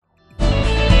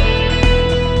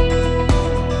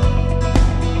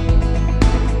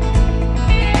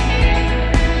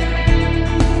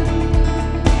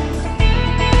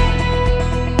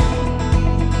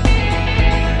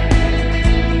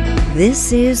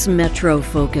This is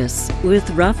MetroFocus with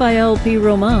Raphael P.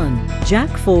 Roman,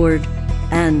 Jack Ford,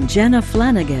 and Jenna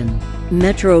Flanagan.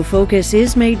 MetroFocus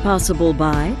is made possible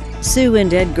by Sue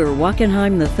and Edgar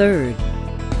Wackenheim III,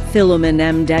 Philemon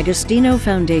M. D'Agostino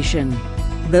Foundation,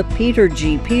 the Peter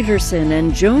G. Peterson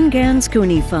and Joan Gans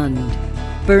Cooney Fund,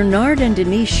 Bernard and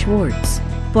Denise Schwartz,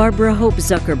 Barbara Hope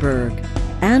Zuckerberg,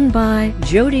 and by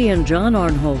Jody and John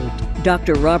Arnhold,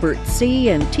 Dr. Robert C.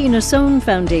 and Tina Sohn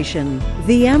Foundation,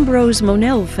 the Ambrose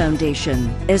Monell Foundation,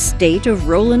 Estate of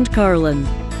Roland Carlin.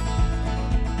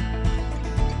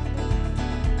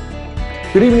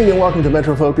 Good evening and welcome to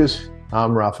MetroFocus.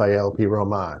 I'm Raphael P.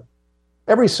 Roman.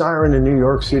 Every siren in New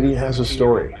York City has a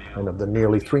story, and of the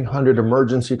nearly 300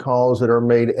 emergency calls that are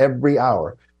made every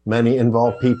hour, many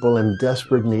involve people in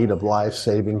desperate need of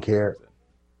life-saving care.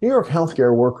 New York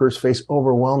healthcare workers face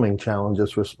overwhelming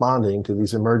challenges responding to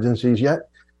these emergencies, yet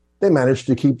they manage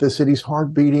to keep the city's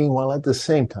heart beating while at the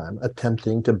same time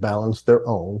attempting to balance their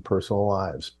own personal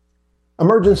lives.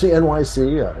 Emergency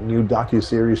NYC, a new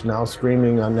docuseries now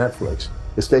streaming on Netflix,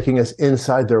 is taking us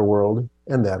inside their world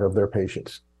and that of their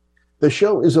patients. The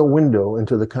show is a window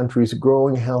into the country's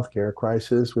growing healthcare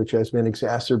crisis, which has been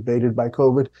exacerbated by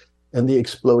COVID and the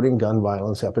exploding gun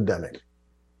violence epidemic.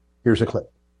 Here's a clip.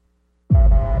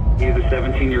 He's a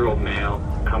 17-year-old male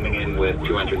coming in with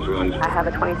 2 entrance wounds. I have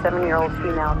a 27-year-old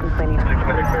female complaining.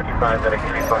 635 that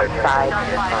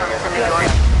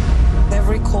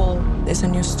Every call is a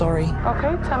new story.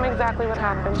 Okay, tell me exactly what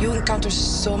happened. You encounter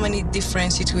so many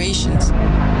different situations,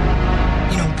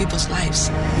 people's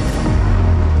lives.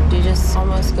 You just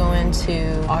almost go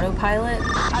into autopilot.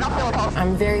 I don't feel okay.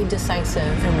 I'm very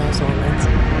decisive in those moments.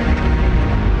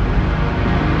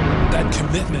 That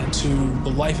commitment to the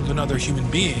life of another human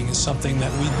being is something that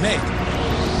we make.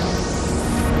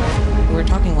 We're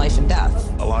talking life and death.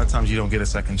 A lot of times you don't get a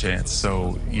second chance,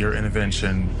 so your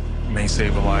intervention may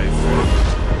save a life.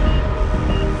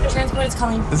 Transport is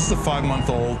coming. This is a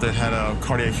 5-month-old that had a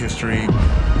cardiac history.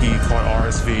 He caught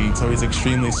RSV, so he's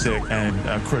extremely sick and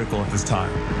critical at this time.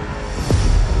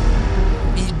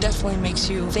 It definitely makes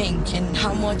you think and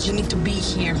how much you need to be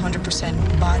here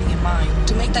 100% body and mind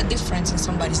to make that difference in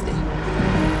somebody's day.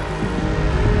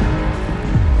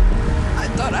 I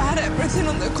thought I had everything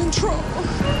under control.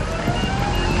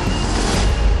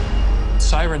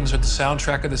 Sirens are the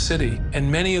soundtrack of the city,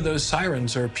 and many of those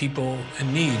sirens are people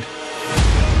in need.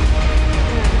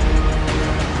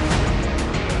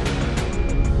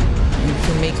 You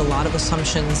can make a lot of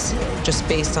assumptions just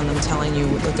based on them telling you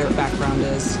what their background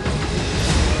is.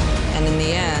 And in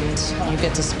the end, you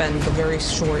get to spend a very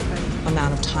short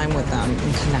amount of time with them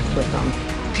and connect with them.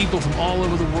 People from all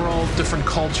over the world, different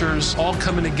cultures, all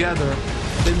coming together.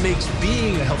 That makes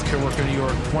being a healthcare worker in New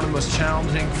York one of the most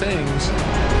challenging things.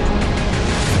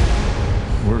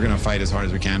 We're going to fight as hard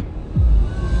as we can.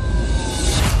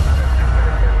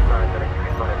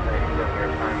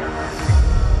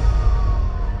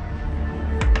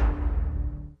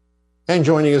 And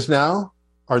joining us now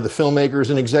are the filmmakers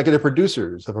and executive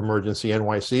producers of Emergency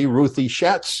NYC, Ruthie,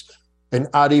 Shatz, and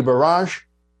Adi Barash,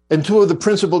 and 2 of the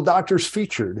principal doctors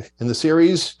featured in the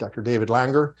series, Dr. David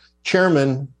Langer,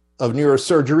 Chairman of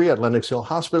Neurosurgery at Lenox Hill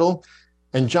Hospital,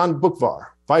 and John Boockvar,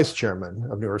 Vice Chairman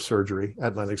of Neurosurgery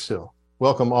at Lenox Hill.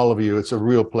 Welcome, all of you. It's a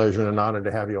real pleasure and an honor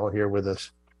to have you all here with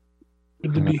us.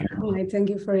 Good to be here. Hi, thank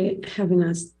you for having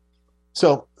us.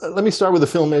 So let me start with the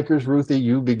filmmakers. Ruthie,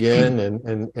 you begin,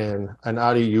 and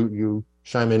Adi, you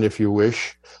chime in if you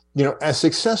wish. As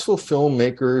successful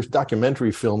filmmakers, documentary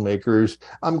filmmakers,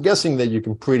 I'm guessing that you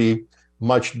can pretty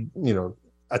much,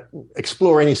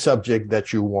 explore any subject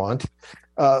that you want.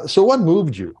 So what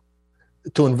moved you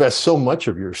to invest so much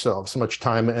of yourself, so much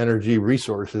time, energy,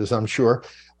 resources, I'm sure,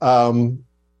 in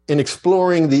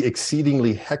exploring the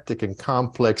exceedingly hectic and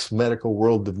complex medical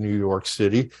world of New York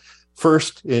City,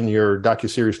 first in your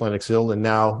docuseries Lenox Hill and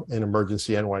now in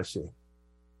Emergency NYC?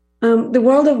 The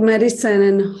world of medicine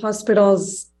and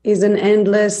hospitals is an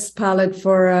endless palette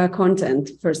for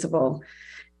content, first of all.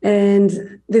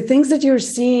 And the things that you're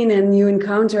seeing and you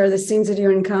encounter, the scenes that you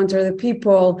encounter, the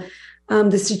people,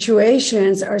 the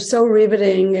situations are so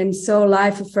riveting and so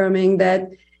life-affirming that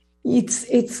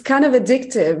it's kind of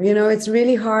addictive. It's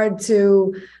really hard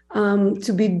to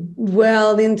be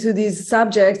well into these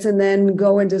subjects and then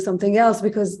go into something else,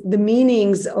 because the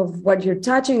meanings of what you're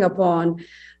touching upon,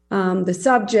 the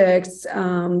subjects,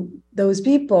 those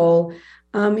people,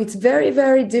 it's very,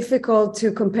 very difficult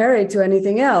to compare it to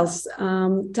anything else.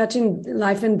 Touching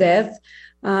life and death,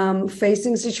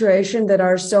 facing situations that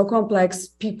are so complex,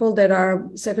 people that are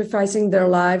sacrificing their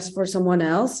lives for someone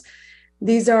else.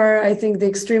 these are, I think, the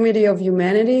extremity of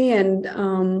humanity. And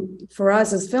for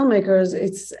us as filmmakers,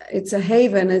 it's a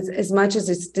haven. As much as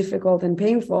it's difficult and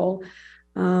painful,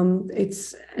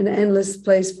 it's an endless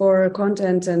place for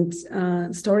content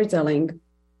and storytelling.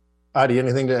 Adi,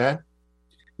 anything to add?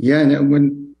 Yeah, and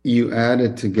when you add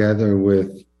it together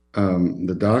with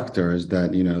the doctors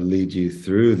that, lead you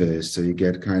through this, so you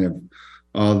get kind of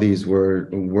all these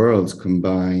worlds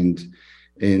combined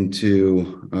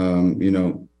into,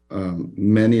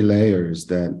 many layers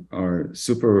that are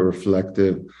super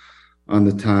reflective on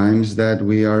the times that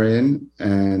we are in,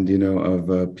 and,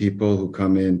 of people who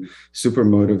come in super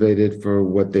motivated for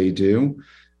what they do.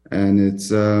 And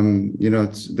it's,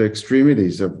 it's the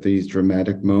extremities of these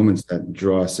dramatic moments that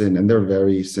draw us in, and they're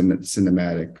very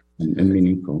cinematic and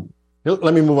meaningful.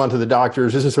 Let me move on to the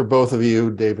doctors. This is for both of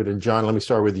you, David and John. Let me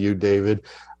start with you, David.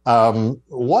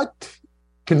 What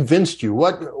convinced you?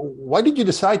 Why did you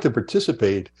decide to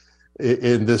participate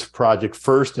in this project,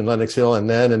 first in Lenox Hill and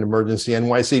then in Emergency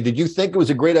NYC? Did you think it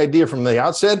was a great idea from the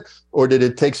outset, or did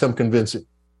it take some convincing?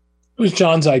 It was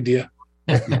John's idea.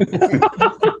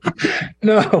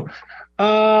 No.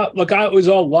 Look, it was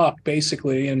all luck,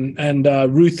 basically. And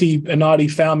Ruthie and Adi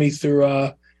found me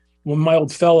through when my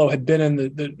old fellow had been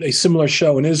in a similar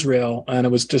show in Israel. And it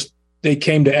was just, they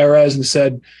came to Erez and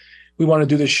said, we want to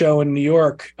do this show in New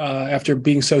York after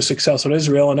being so successful in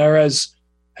Israel. And Erez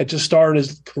had just started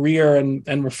his career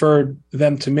and referred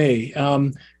them to me.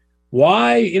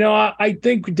 Why? I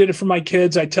think we did it for my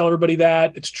kids. I tell everybody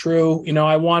that. It's true.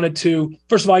 I wanted to,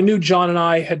 first of all, I knew John and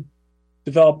I had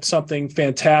developed something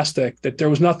fantastic, that there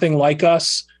was nothing like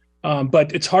us,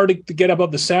 but it's hard to get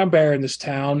above the sound barrier in this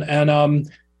town. And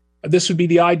this would be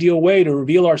the ideal way to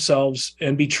reveal ourselves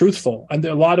and be truthful. And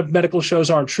a lot of medical shows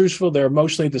aren't truthful. They're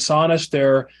emotionally dishonest.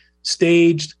 They're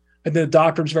staged. And the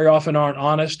doctors very often aren't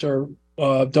honest or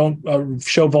don't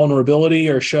show vulnerability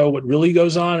or show what really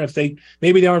goes on.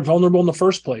 Maybe they aren't vulnerable in the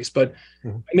first place. But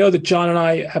I know that John and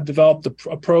I have developed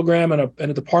a program and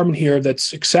a department here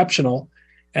that's exceptional,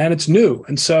 and it's new.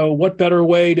 And so what better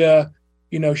way to,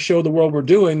 show the world we're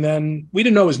doing than, we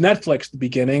didn't know it was Netflix at the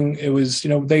beginning. It was,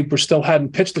 they still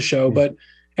hadn't pitched the show. But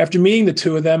after meeting the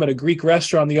two of them at a Greek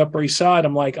restaurant on the Upper East Side,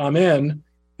 I'm like, I'm in.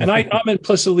 And I'm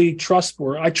implicitly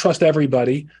trustworthy. I trust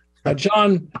everybody.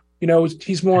 John,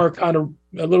 he's more kind of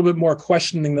a little bit more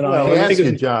questioning than I am. Ask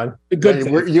you, John.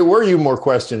 Were you more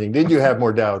questioning? Did you have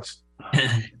more doubts?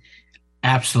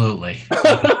 Absolutely.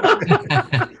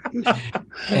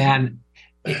 And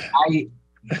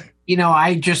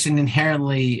I just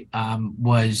inherently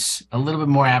was a little bit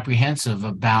more apprehensive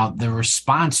about the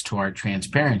response to our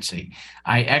transparency.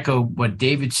 I echo what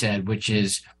David said, which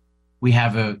is, we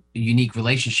have a unique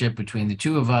relationship between the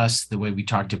two of us, the way we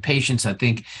talk to patients. I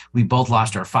think we both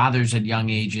lost our fathers at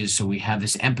young ages, so we have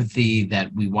this empathy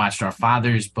that we watched our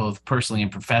fathers, both personally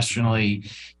and professionally,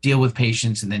 deal with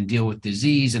patients and then deal with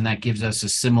disease, and that gives us a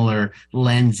similar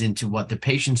lens into what the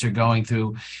patients are going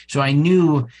through. So I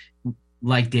knew,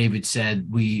 like David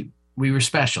said, we were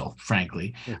special,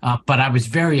 frankly, but I was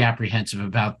very apprehensive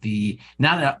about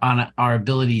not on our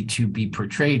ability to be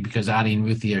portrayed, because Adi and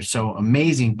Ruthie are so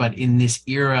amazing, but in this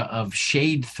era of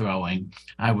shade throwing,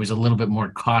 I was a little bit more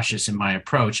cautious in my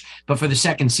approach. But for the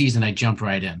second season, I jumped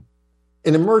right in.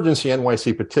 In Emergency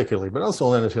NYC particularly, but also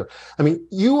Lenox Hill,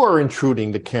 you are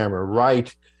intruding the camera,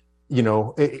 right?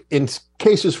 In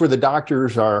cases where the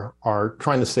doctors are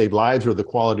trying to save lives or the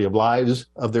quality of lives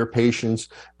of their patients,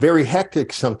 very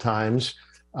hectic sometimes.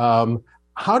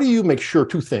 How do you make sure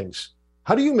two things?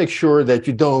 How do you make sure that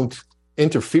you don't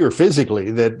interfere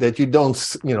physically, that you don't,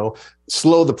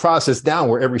 slow the process down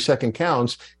where every second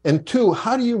counts? And two,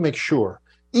 how do you make sure,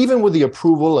 even with the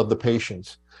approval of the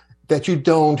patients, that you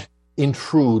don't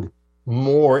intrude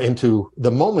more into the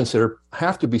moments that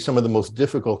have to be some of the most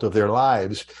difficult of their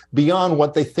lives beyond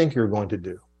what they think you're going to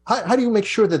do? How do you make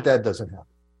sure that doesn't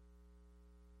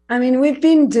happen? We've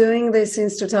been doing this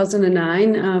since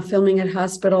 2009, filming at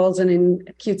hospitals and in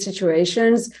acute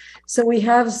situations. So we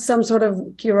have some sort of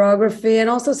choreography and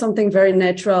also something very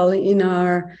natural in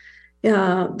our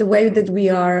the way that we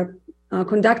are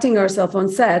conducting ourselves on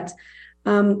set.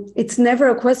 It's never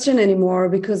a question anymore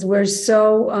because we're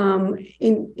so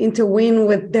intertwined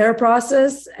with their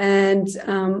process. And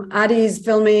Adi is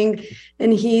filming,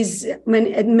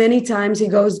 and many times he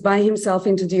goes by himself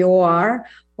into the OR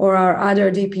or our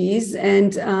other DPs,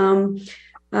 and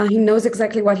he knows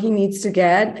exactly what he needs to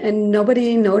get, and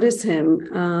nobody noticed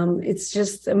him. It's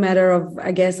just a matter of,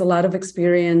 I guess, a lot of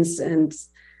experience and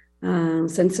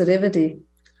sensitivity.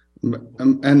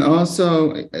 And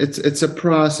also, it's a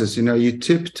process. You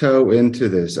tiptoe into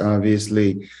this,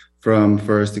 obviously, from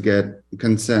first to get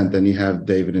consent. Then you have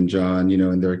David and John,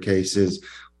 in their cases,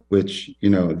 which,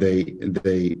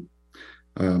 they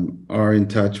are in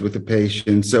touch with the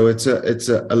patient. So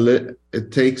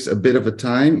it takes a bit of a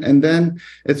time, and then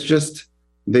it's just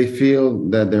they feel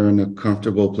that they're in a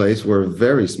comfortable place. We're a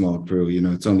very small crew,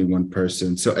 it's only one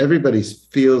person, so everybody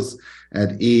feels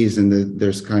at ease, and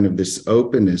there's kind of this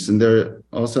openness, and there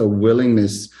also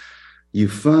willingness you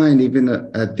find even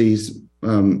at these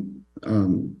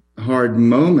hard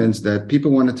moments that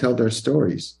people want to tell their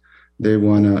stories. They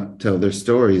want to tell their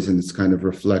stories, and it's kind of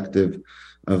reflective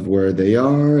of where they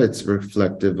are. It's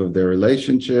reflective of their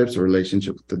relationship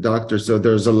with the doctor. So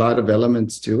there's a lot of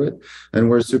elements to it, and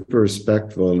we're super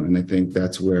respectful. And I think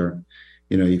that's where,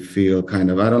 you feel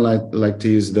kind of, I don't like to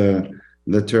use the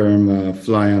term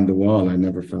fly on the wall. I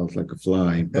never felt like a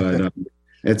fly, but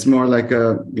it's more like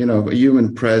a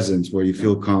human presence where you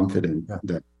feel confident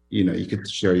that, you could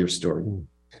share your story.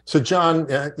 So John,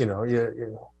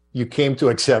 you came to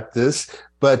accept this,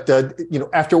 but,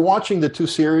 after watching the two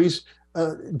series,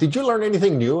 did you learn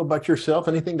anything new about yourself?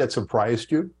 Anything that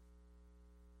surprised you?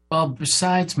 Well,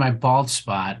 besides my bald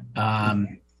spot,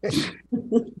 Mine?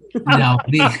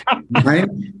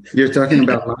 You're talking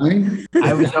about mine?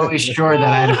 I was always sure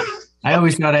that I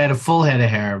always thought I had a full head of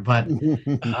hair, but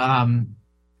David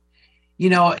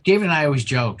and I always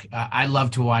joke. I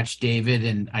love to watch David,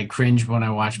 and I cringe when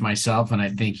I watch myself, and I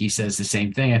think he says the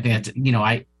same thing. I think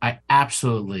that's, I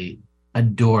absolutely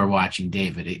adore watching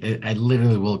David. I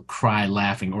literally will cry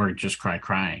laughing or just cry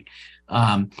crying.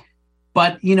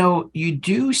 But, you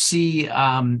do see,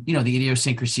 the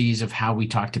idiosyncrasies of how we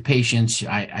talk to patients.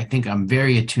 I think I'm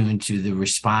very attuned to the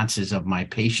responses of my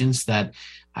patients that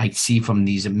I see from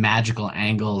these magical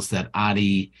angles that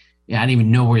Adi, I didn't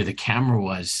even know where the camera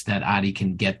was, that Adi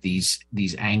can get these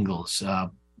angles.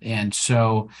 And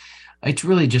so it's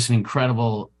really just an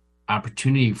incredible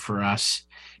opportunity for us.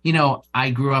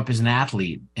 I grew up as an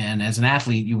athlete, and as an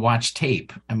athlete, you watch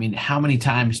tape. I mean, how many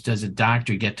times does a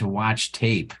doctor get to watch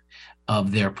tape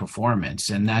of their performance?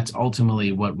 And that's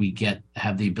ultimately what we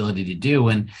have the ability to do.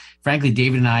 And frankly,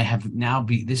 David and I have now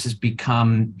this has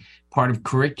become part of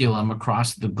curriculum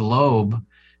across the globe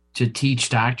to teach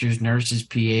doctors, nurses,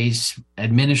 PAs,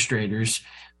 administrators.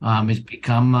 It's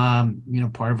become,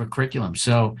 part of a curriculum.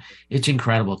 So it's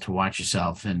incredible to watch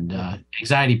yourself, and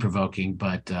anxiety provoking,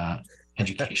 but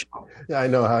educational. Yeah, I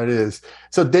know how it is.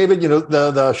 So David,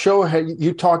 the show,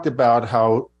 you talked about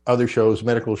how other shows,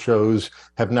 medical shows,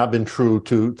 have not been true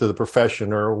to the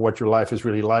profession or what your life is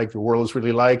really like, your world is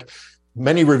really like.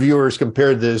 Many reviewers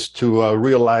compared this to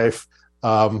real life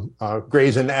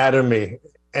Grey's Anatomy.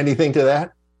 Anything to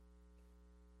that?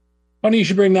 Funny you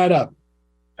should bring that up.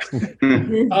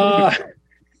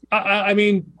 I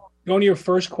mean, going to your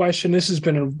first question, this has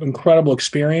been an incredible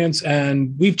experience,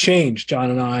 and we've changed, John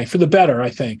and I, for the better.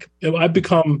 I think I've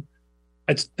become,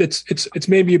 it's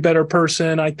made me a better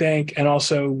person, I think, and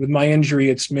also with my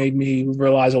injury, it's made me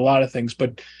realize a lot of things.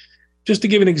 But just to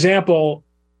give an example,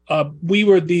 we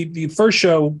were the first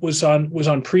show was on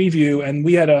Preview, and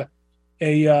we had a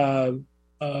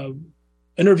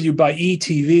interview by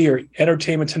ETV or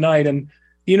Entertainment Tonight, and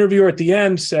the interviewer at the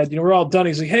end said, we're all done.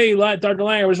 He's like, hey, Dr.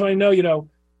 Lang, I just want to know,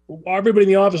 everybody in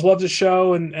the office loves the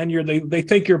show, and they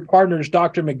think your partner is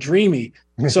Dr. McDreamy.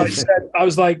 So I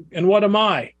was like, and what am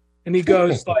I? And he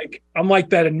goes like, I'm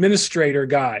like that administrator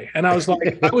guy. And I was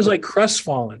like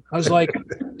crestfallen. I was like,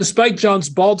 despite John's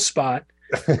bald spot,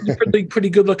 he's a pretty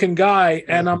good looking guy.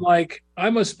 And I'm like, I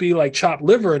must be like chopped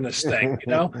liver in this thing,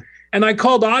 And I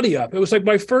called Adi up. It was like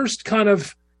my first kind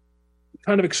of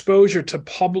exposure to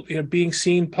public, being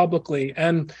seen publicly.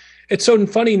 And it's so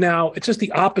funny now. It's just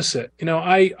the opposite.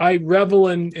 I revel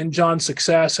in John's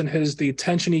success and the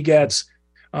attention he gets.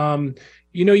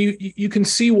 You can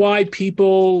see why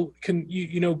people can,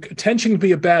 attention can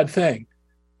be a bad thing.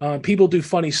 People do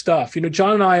funny stuff.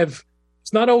 John and I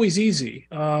it's not always easy.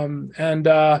 And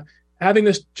having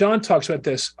this, John talks about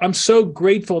this. I'm so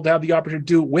grateful to have the opportunity to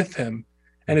do it with him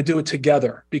and to do it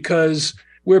together, because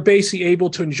we're basically able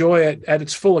to enjoy it at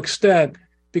its full extent.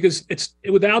 Because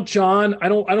without John, I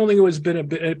don't think it would have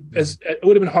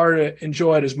been harder to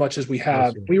enjoy it as much as we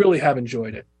have. We really have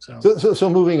enjoyed it. So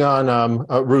moving on,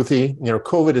 Ruthie,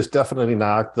 COVID is definitely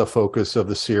not the focus of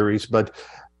the series, but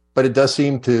it does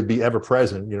seem to be ever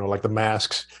present. Like the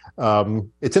masks.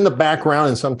 It's in the background,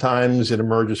 and sometimes it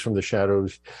emerges from the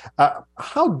shadows.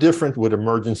 How different would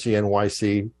Emergency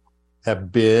NYC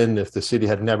have been if the city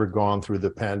had never gone through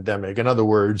the pandemic? In other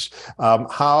words,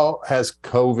 how has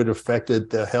COVID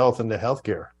affected the health and the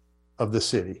healthcare of the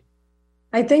city?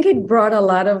 I think it brought a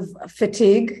lot of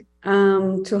fatigue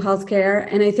to healthcare.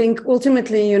 And I think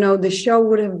ultimately, the show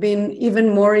would have been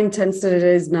even more intense than it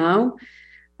is now,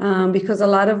 because a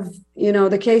lot of,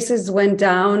 the cases went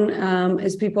down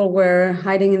as people were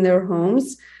hiding in their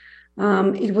homes.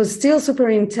 It was still super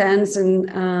intense and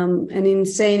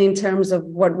insane in terms of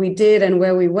what we did and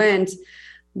where we went.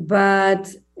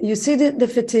 But you see the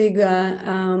fatigue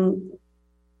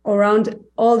around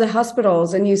all the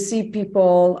hospitals, and you see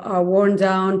people worn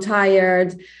down,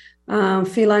 tired,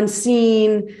 feel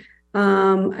unseen.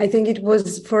 I think it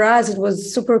was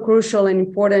super crucial and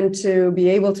important to be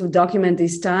able to document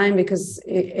this time, because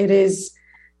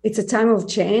it's a time of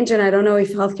change, and I don't know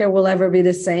if healthcare will ever be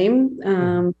the same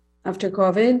after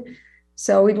COVID.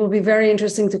 So it will be very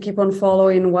interesting to keep on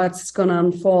following what's going to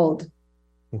unfold.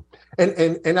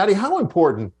 And Adi, how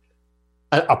important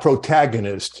a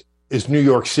protagonist is New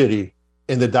York City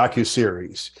in the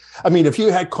docuseries? I mean, if you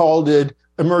had called it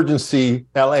Emergency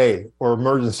LA or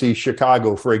Emergency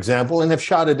Chicago, for example, and have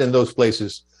shot it in those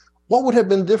places, what would have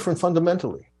been different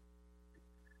fundamentally?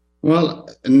 Well,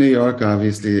 New York,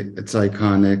 obviously, it's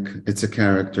iconic. It's a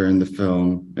character in the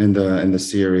film, in the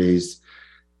series.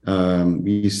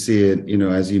 You see it,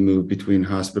 as you move between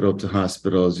hospital to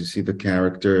hospitals, you see the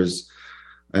characters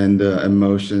and the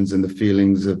emotions and the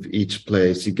feelings of each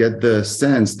place. You get the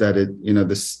sense that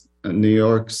New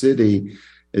York City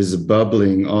is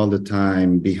bubbling all the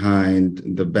time behind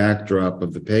the backdrop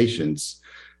of the patients.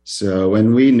 So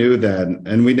when we knew that,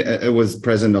 and it was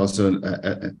present also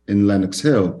in Lenox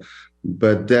Hill,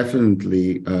 but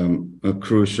definitely a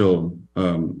crucial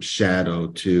shadow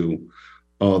to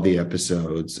all the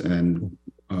episodes and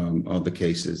all the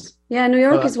cases. Yeah, New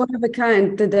York is one of a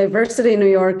kind. The diversity in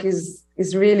New York is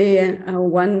really a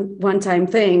one-time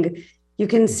thing. You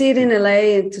can see it in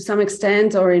LA to some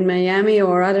extent, or in Miami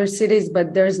or other cities,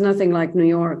 but there's nothing like New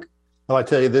York. Well, I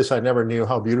tell you this, I never knew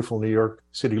how beautiful New York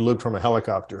City looked from a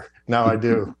helicopter. Now I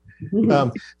do.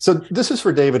 So this is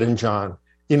for David and John.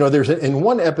 In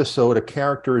one episode, a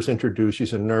character is introduced.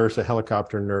 She's a nurse, a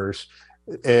helicopter nurse,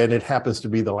 and it happens to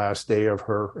be the last day of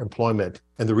her employment.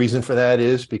 And the reason for that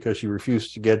is because she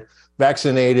refused to get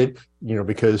vaccinated,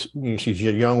 because she's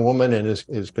a young woman and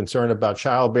is concerned about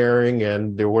childbearing,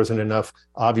 and there wasn't enough,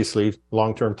 obviously,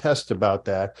 long-term tests about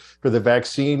that for the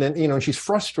vaccine. And, she's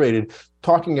frustrated,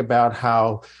 talking about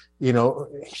how,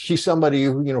 she's somebody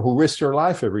who risks her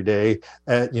life every day,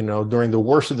 during the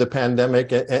worst of the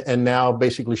pandemic. And now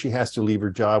basically she has to leave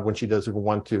her job when she doesn't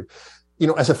want to.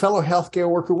 As a fellow healthcare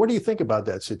worker, what do you think about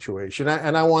that situation?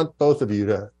 And I want both of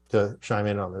you to chime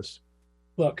in on this.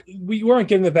 Look, we weren't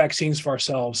getting the vaccines for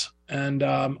ourselves. And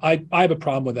I have a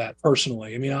problem with that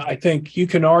personally. I mean, I think you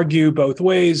can argue both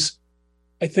ways.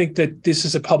 I think that this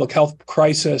is a public health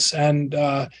crisis, and,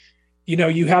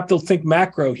 you have to think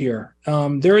macro here.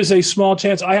 There is a small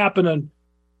chance. I happen to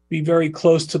be very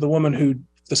close to the woman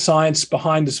the science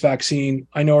behind this vaccine.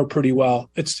 I know her pretty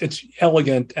well. It's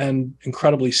elegant and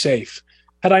incredibly safe.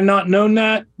 Had I not known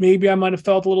that, maybe I might have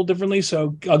felt a little differently.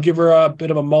 So I'll give her a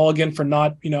bit of a mulligan for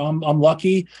not, I'm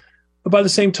lucky. But by the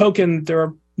same token, there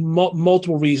are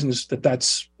multiple reasons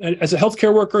that's, as a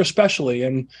healthcare worker especially.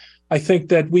 And I think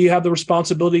that we have the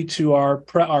responsibility to our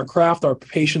craft, our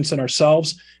patients, and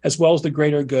ourselves, as well as the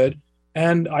greater good.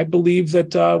 And I believe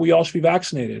that we all should be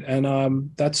vaccinated.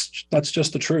 And that's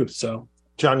just the truth. So,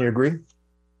 John, you agree?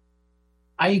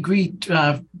 I agree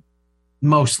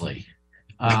mostly.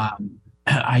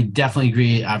 I definitely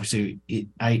agree. Obviously,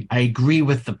 I agree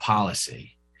with the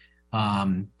policy,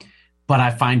 but I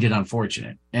find it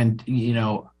unfortunate. And,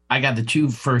 I got the 2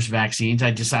 first vaccines.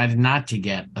 I decided not to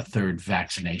get a third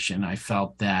vaccination. I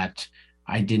felt that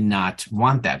I did not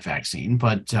want that vaccine.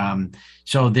 But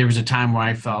so there was a time where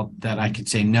I felt that I could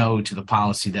say no to the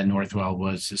policy that Northwell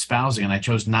was espousing, and I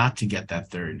chose not to get that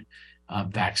third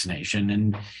vaccination.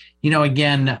 And,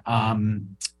 again,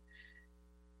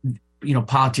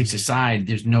 politics aside,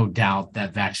 there's no doubt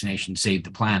that vaccination saved the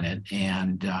planet.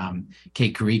 And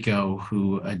Kate Carrico,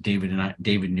 who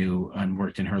David knew and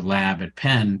worked in her lab at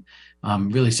Penn,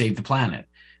 really saved the planet.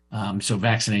 So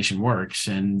vaccination works.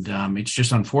 And it's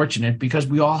just unfortunate because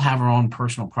we all have our own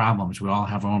personal problems. We all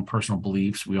have our own personal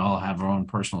beliefs. We all have our own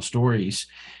personal stories.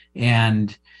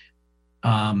 And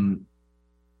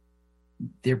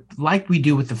they're like we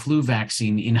do with the flu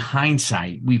vaccine. In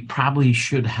hindsight, we probably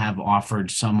should have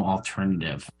offered some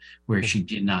alternative where she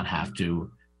did not have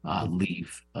to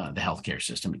leave the healthcare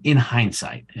system. In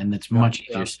hindsight, and that's much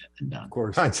easier said than done. Of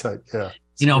course, hindsight, yeah.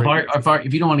 If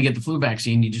you don't want to get the flu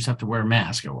vaccine, you just have to wear a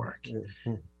mask at work.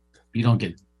 Mm-hmm. You don't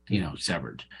get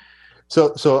severed.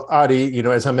 So Adi,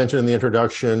 as I mentioned in the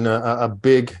introduction, a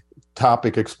big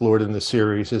topic explored in the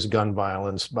series is gun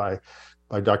violence by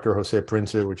by Dr. Jose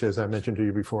Prince, which, as I mentioned to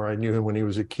you before, I knew him when he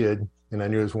was a kid, and I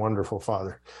knew his wonderful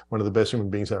father, one of the best human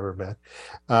beings I ever met.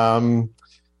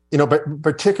 But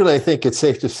particularly, I think it's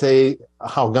safe to say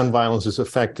how gun violence is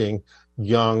affecting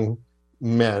young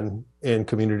men in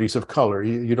communities of color.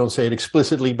 You don't say it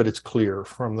explicitly, but it's clear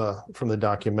from the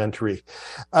documentary.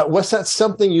 Was that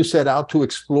something you set out to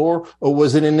explore, or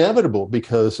was it inevitable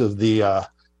because of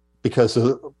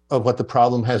what the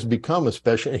problem has become,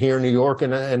 especially here in New York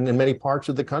and in many parts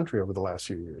of the country over the last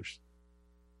few years?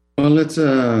 Well, it's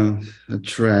a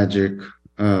tragic,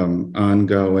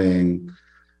 ongoing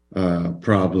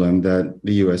problem that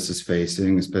the U.S. is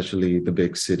facing, especially the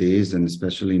big cities and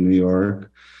especially New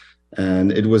York.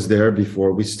 And it was there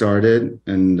before we started,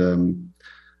 and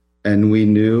we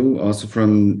knew also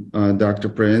from Dr.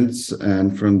 Prince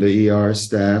and from the ER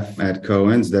staff at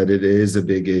Cohen's that it is a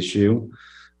big issue,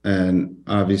 and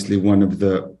obviously one of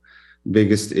the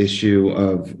biggest issue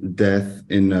of death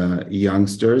in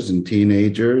youngsters and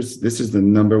teenagers. This is the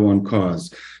number one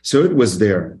cause. So it was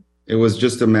there. It was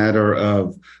just a matter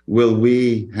of, will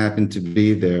we happen to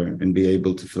be there and be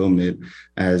able to film it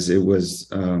as it was,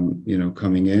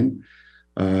 coming in?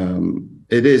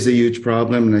 It is a huge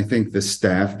problem, and I think the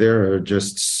staff there are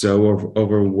just so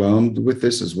overwhelmed with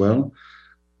this as well.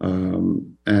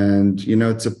 It's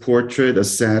a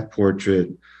sad portrait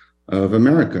of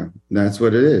America. That's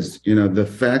what it is. The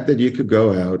fact that you could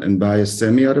go out and buy a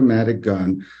semi-automatic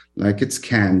gun like it's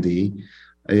candy,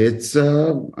 it's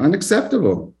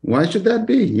unacceptable. Why should that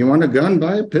be? You want a gun,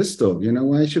 buy a pistol.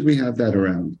 Why should we have that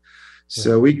around?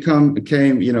 So we came,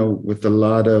 with a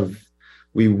lot of,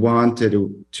 we wanted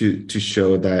to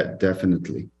show that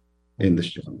definitely in the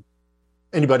show.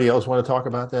 Anybody else want to talk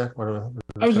about that?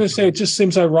 I was going to say, it just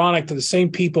seems ironic that the same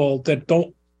people that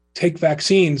don't take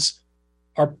vaccines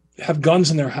have guns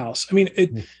in their house. I mean,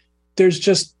 there's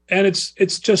just, and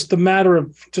it's just a matter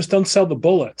of just don't sell the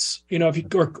bullets, if you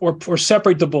or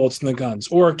separate the bullets and the guns,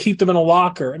 or keep them in a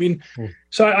locker. I mean,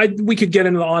 so we could get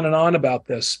on and on about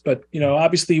this, but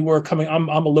obviously I'm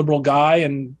a liberal guy,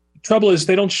 and trouble is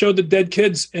they don't show the dead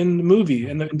kids in the movie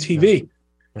and in TV.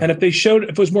 And if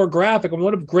it was more graphic,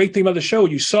 one of the great thing about the show,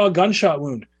 you saw a gunshot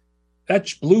wound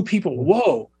that blew people.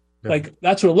 Whoa. Like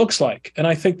that's what it looks like. And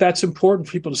I think that's important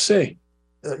for people to see.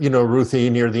 Ruthie,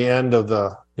 near the end of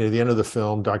the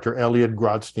film, Dr. Elliot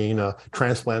Grotstein, a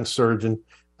transplant surgeon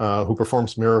who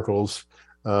performs miracles,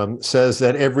 says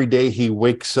that every day he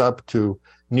wakes up to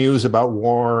news about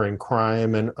war and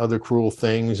crime and other cruel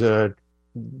things that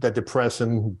depress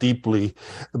him deeply,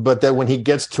 but that when he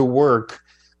gets to work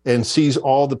and sees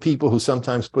all the people who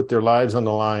sometimes put their lives on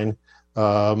the line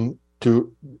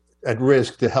at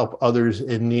risk to help others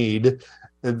in need,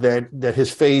 that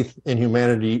his faith in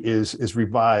humanity is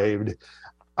revived.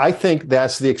 I think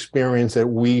that's the experience that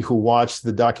we who watch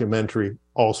the documentary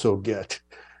also get.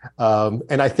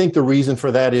 And I think the reason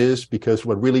for that is because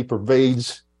what really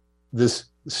pervades this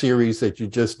series that you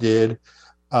just did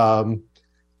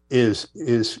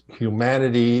is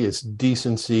humanity, it's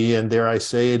decency, and dare I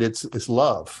say it, it's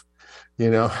love.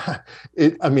 Am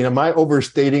I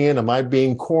overstating it? Am I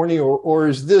being corny, or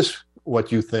is this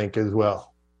what you think as well?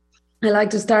 I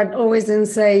like to start always and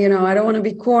say, I don't want to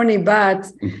be corny,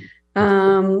 but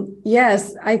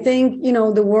yes, I think,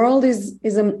 the world is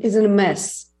a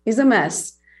mess.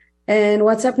 And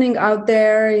what's happening out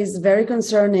there is very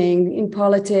concerning in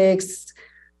politics,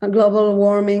 global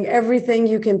warming, everything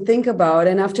you can think about.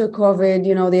 And after COVID,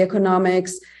 the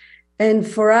economics. And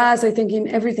for us, I think in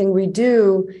everything we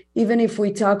do, even if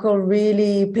we tackle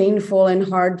really painful and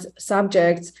hard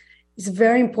subjects, it's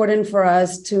very important for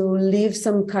us to leave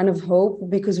some kind of hope,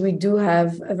 because we do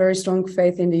have a very strong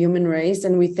faith in the human race.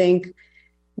 And we think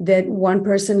that one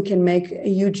person can make a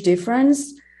huge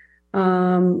difference.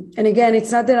 And again,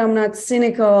 it's not that I'm not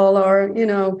cynical or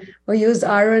use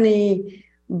irony,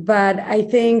 but I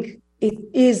think it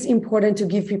is important to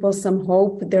give people some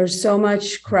hope. There's so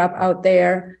much crap out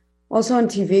there. Also on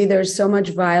TV, there's so much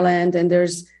violence, and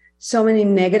there's so many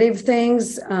negative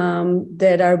things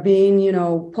that are being,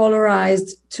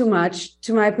 polarized too much,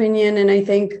 to my opinion. And I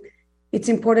think it's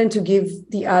important to give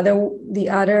the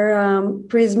other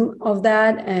prism of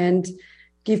that and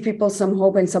give people some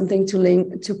hope and something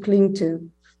to cling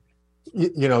to.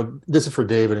 This is for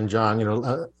David and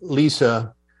John.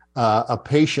 Lisa, a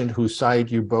patient whose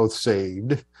sight you both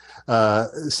saved,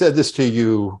 said this to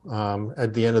you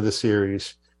at the end of the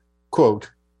series,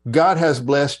 quote, "God has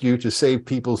blessed you to save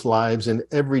people's lives, and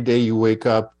every day you wake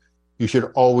up, you should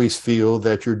always feel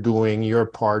that you're doing your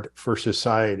part for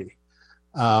society."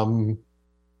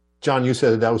 John, you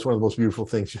said that was one of the most beautiful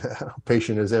things a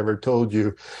patient has ever told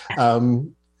you.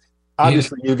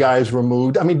 Obviously, you guys were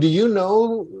moved. I mean, do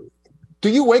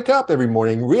you wake up every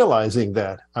morning realizing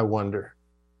that, I wonder?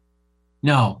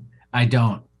 No, I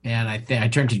don't. And I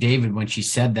turned to David when she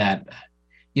said that.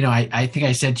 You know, I think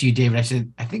I said to you, David, I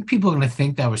said, I think people are going to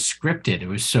think that was scripted. It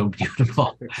was so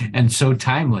beautiful and so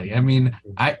timely. I mean,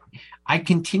 I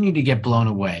continue to get blown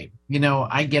away. You know,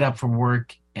 I get up from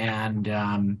work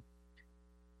and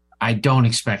I don't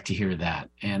expect to hear that.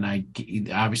 And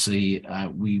obviously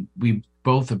we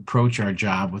both approach our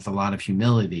job with a lot of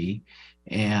humility.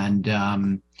 And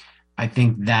I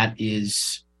think that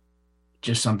is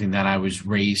just something that I was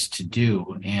raised to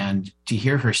do. And to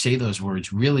hear her say those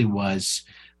words really was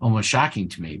almost shocking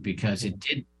to me, because it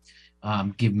did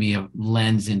give me a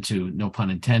lens into, no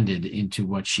pun intended, into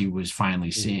what she was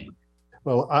finally seeing.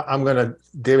 Well,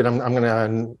 David, I'm going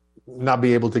to not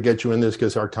be able to get you in this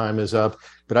because our time is up,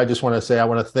 but I just want to say, I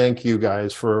want to thank you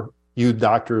guys, you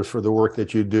doctors, for the work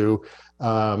that you do,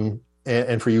 and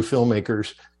for you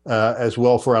filmmakers as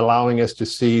well, for allowing us to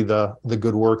see the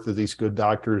good work that these good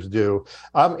doctors do.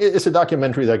 It's a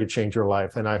documentary that could change your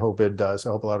life, and I hope it does. I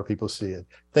hope a lot of people see it.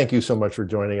 Thank you so much for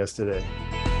joining us today.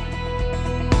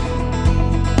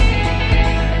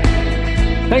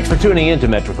 Thanks for tuning in to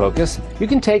MetroFocus. You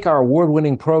can take our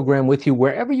award-winning program with you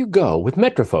wherever you go with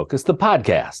MetroFocus, the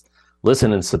podcast.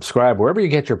 Listen and subscribe wherever you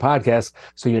get your podcasts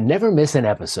so you never miss an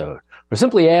episode. Or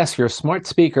simply ask your smart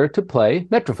speaker to play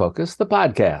MetroFocus, the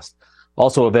podcast.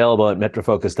 Also available at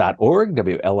metrofocus.org,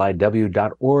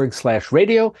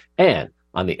 WLIW.org/radio, and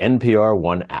on the NPR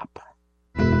One app.